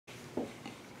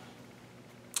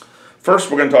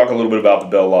First, we're going to talk a little bit about the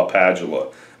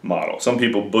Bell-Lapadula model. Some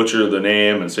people butcher the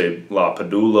name and say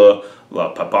Lapadula,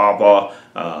 Lapapapa,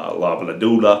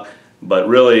 Labladula, but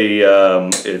really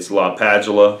it's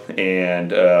Lapadula,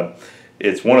 and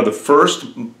it's one of the first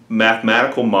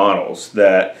mathematical models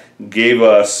that gave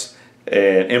us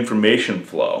an information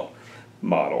flow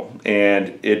model,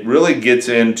 and it really gets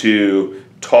into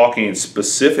talking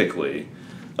specifically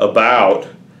about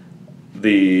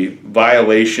the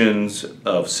violations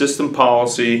of system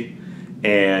policy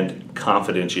and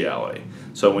confidentiality.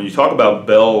 So when you talk about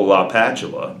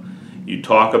Bell-Lapadula, you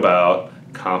talk about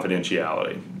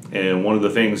confidentiality. And one of the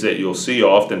things that you'll see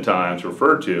oftentimes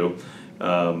referred to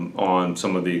on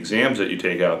some of the exams that you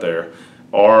take out there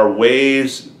are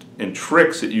ways and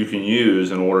tricks that you can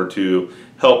use in order to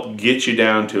help get you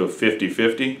down to a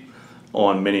 50-50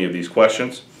 on many of these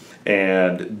questions.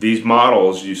 And these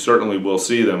models, you certainly will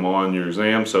see them on your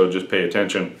exam, so just pay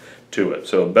attention to it.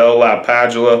 So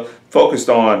Bell-Lapadula focused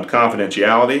on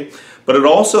confidentiality, but it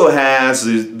also has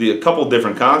a couple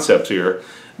different concepts here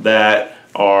that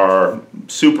are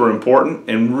super important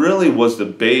and really was the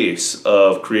base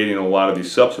of creating a lot of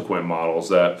these subsequent models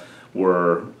that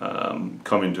were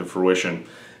coming to fruition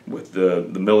with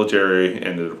the military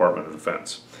and the Department of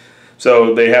Defense.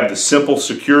 So they have the simple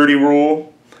security rule,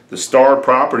 the star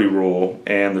property rule,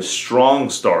 and the strong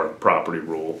star property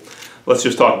rule. Let's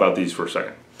just talk about these for a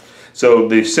second. So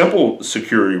the simple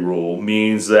security rule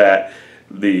means that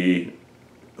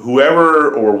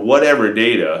whoever or whatever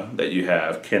data that you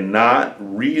have cannot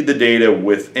read the data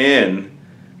within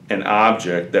an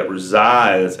object that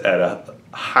resides at a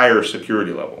higher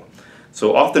security level.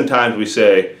 So oftentimes we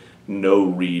say no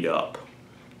read up,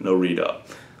 no read up.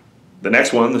 The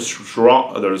next one, the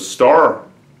star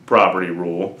property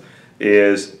rule,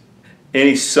 is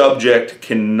any subject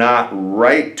cannot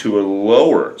write to a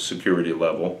lower security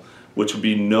level, which would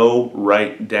be no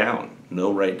write down,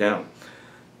 no write down.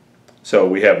 So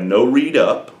we have no read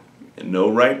up and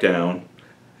no write down.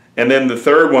 And then the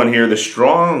third one here, the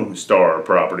strong star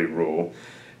property rule,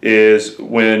 is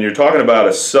when you're talking about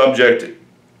a subject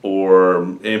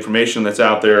or information that's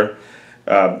out there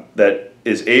that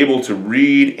is able to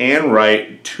read and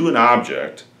write to an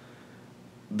object,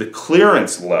 the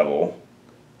clearance level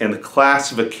and the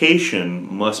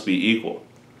classification must be equal.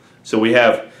 So we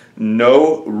have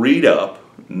no read up,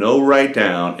 no write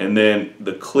down, and then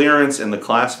the clearance and the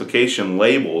classification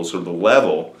labels or the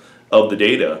level of the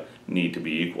data need to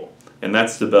be equal. And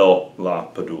that's the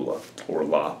Bell-Lapadula or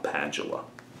Lapadula.